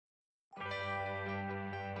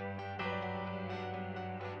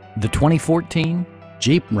The 2014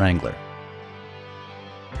 Jeep Wrangler.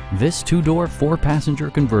 This two-door, four-passenger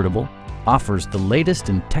convertible offers the latest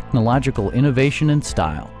in technological innovation and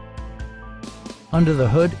style. Under the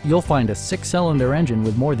hood, you'll find a six-cylinder engine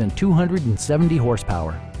with more than 270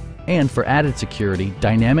 horsepower. And for added security,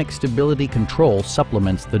 dynamic stability control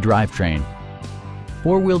supplements the drivetrain.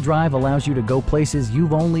 Four-wheel drive allows you to go places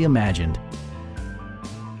you've only imagined.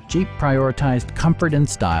 Jeep prioritized comfort and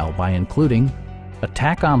style by including a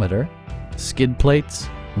tachometer, skid plates,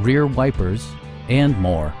 rear wipers, and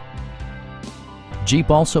more.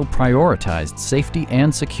 Jeep also prioritized safety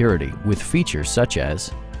and security with features such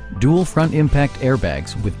as dual front impact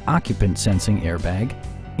airbags with occupant sensing airbag,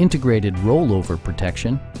 integrated rollover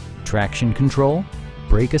protection, traction control,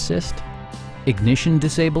 brake assist, ignition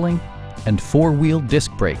disabling, and four-wheel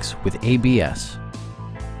disc brakes with ABS.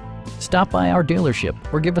 Stop by our dealership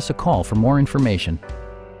or give us a call for more information.